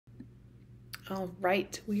All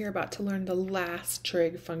right, we are about to learn the last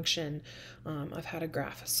trig function of how to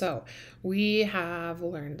graph. So we have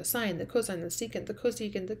learned the sine, the cosine, the secant, the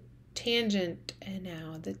cosecant, the tangent, and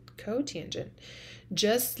now the cotangent.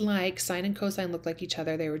 Just like sine and cosine look like each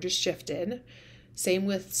other, they were just shifted. Same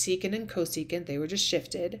with secant and cosecant, they were just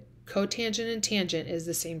shifted. Cotangent and tangent is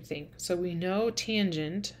the same thing. So we know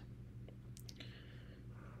tangent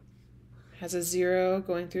has a 0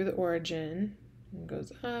 going through the origin and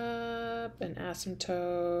goes up, and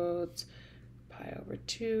asymptotes pi over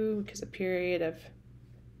 2, because a period of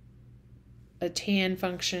a tan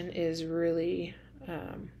function is really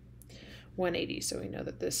 180. So we know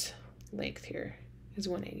that this length here is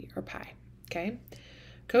 180, or pi. Okay.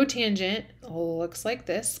 Cotangent looks like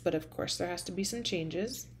this, but of course there has to be some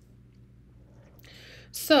changes.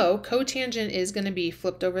 So cotangent is going to be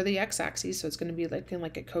flipped over the x-axis, so it's going to be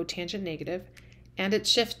like a cotangent negative, and it's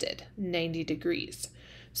shifted 90 degrees.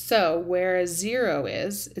 So where a 0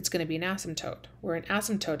 is, it's going to be an asymptote. Where an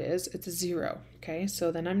asymptote is, it's a 0. Okay,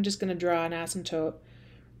 so then I'm just going to draw an asymptote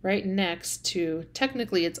right next to,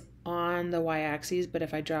 technically it's on the y-axis, but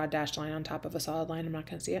if I draw a dashed line on top of a solid line, I'm not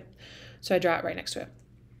going to see it. So I draw it right next to it.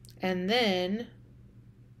 And then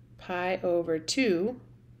pi over 2,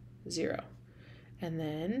 0. And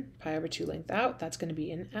then pi over 2 length out, that's going to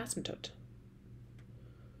be an asymptote.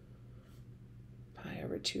 Pi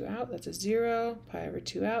over 2 out, that's a 0. Pi over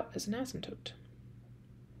 2 out is an asymptote.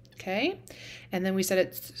 Okay, and then we said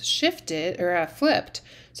it's shifted, or flipped.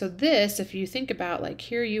 So this, if you think about, like,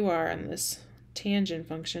 here you are on this tangent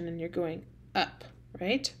function and you're going up,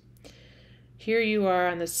 right? Here you are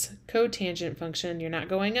on this cotangent function, you're not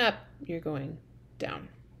going up, you're going down.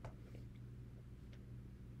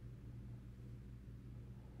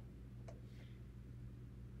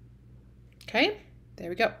 Okay, there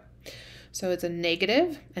we go. So it's a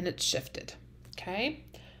negative and it's shifted. Okay,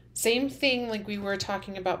 same thing like we were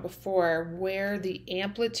talking about before, where the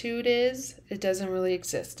amplitude is, it doesn't really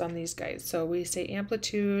exist on these guys. So we say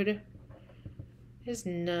amplitude is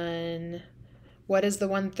none. What does the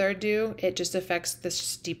 1/3 do? It just affects the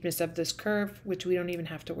steepness of this curve, which we don't even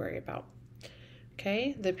have to worry about.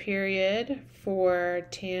 Okay, the period for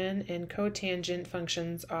tan and cotangent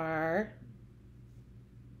functions are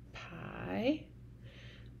pi.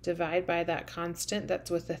 Divide by that constant that's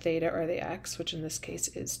with the theta or the x, which in this case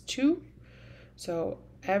is 2. So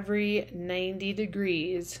every 90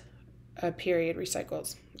 degrees, a period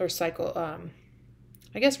recycles, or cycle,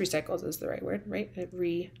 I guess recycles is the right word, right? It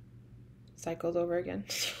recycles over again.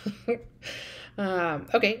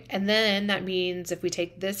 Okay, and then that means if we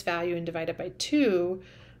take this value and divide it by 2,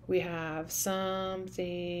 we have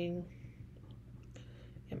something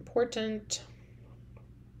important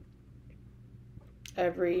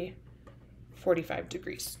every 45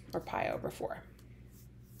 degrees, or pi over 4.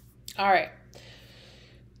 All right,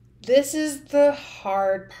 this is the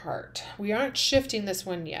hard part. We aren't shifting this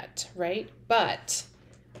one yet, right? But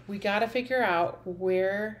we got to figure out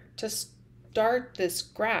where to start this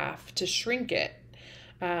graph to shrink it,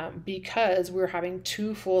 because we're having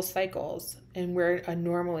 2 full cycles, and where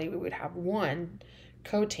normally we would have 1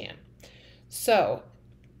 cotan. So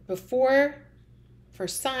before, for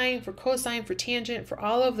sine, for cosine, for tangent, for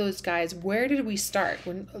all of those guys, where did we start?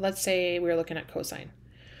 When, let's say we were looking at cosine.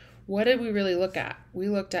 What did we really look at? We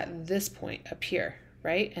looked at this point up here,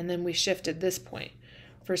 right? And then we shifted this point.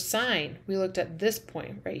 For sine, we looked at this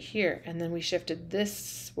point right here, and then we shifted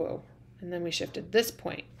this, and then we shifted this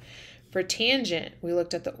point. For tangent, we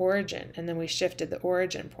looked at the origin, and then we shifted the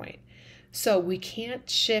origin point. So we can't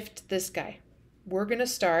shift this guy. We're going to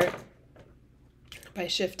start by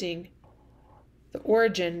shifting the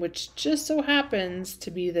origin, which just so happens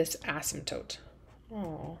to be this asymptote.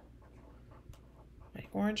 Oh, my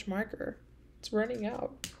orange marker, it's running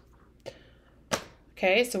out.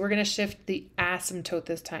 Okay, so we're going to shift the asymptote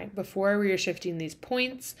this time. Before we were shifting these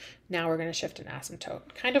points, now we're going to shift an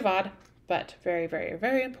asymptote. Kind of odd, but very, very,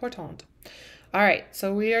 very important. All right,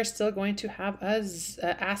 so we are still going to have a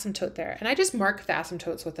asymptote there. And I just mark the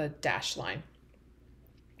asymptotes with a dashed line.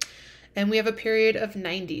 And we have a period of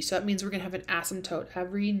 90, so that means we're going to have an asymptote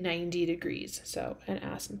every 90 degrees. So an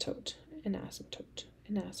asymptote, an asymptote,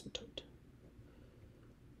 an asymptote.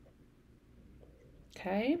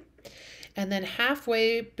 Okay, and then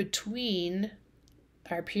halfway between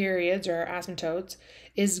our periods, or our asymptotes,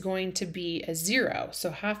 is going to be a 0.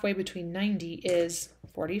 So halfway between 90 is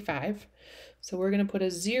 45. So we're going to put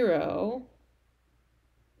a 0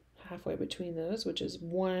 halfway between those, which is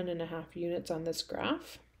 1.5 units on this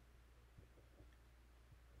graph.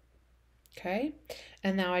 Okay,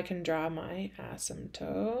 and now I can draw my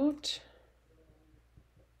asymptote.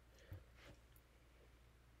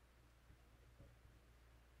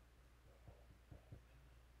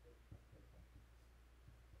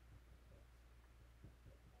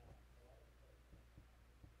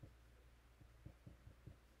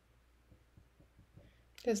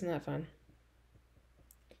 Isn't that fun?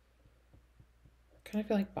 Kind of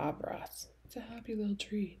feel like Bob Ross. It's a happy little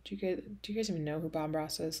tree. Do you guys even know who Bob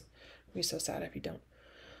Ross is? I'd be so sad if you don't.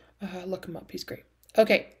 Look him up. He's great.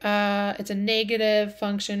 Okay, it's a negative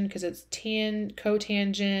function because it's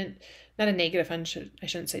cotangent. Not a negative function. I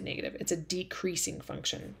shouldn't say negative. It's a decreasing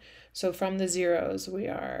function. So from the zeros, we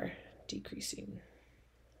are decreasing.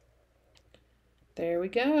 There we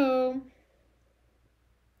go.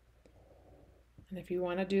 And if you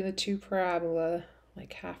want to do the two parabola,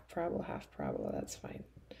 like half parabola, that's fine.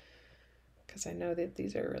 Because I know that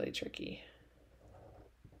these are really tricky.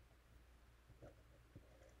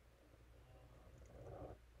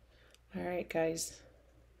 All right, guys.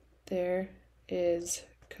 There is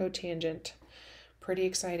cotangent. Pretty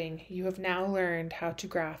exciting. You have now learned how to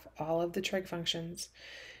graph all of the trig functions,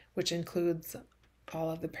 which includes all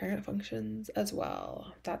of the parent functions as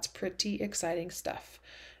well. That's pretty exciting stuff.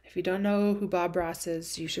 If you don't know who Bob Ross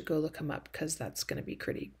is, you should go look him up because that's going to be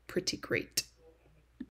pretty great.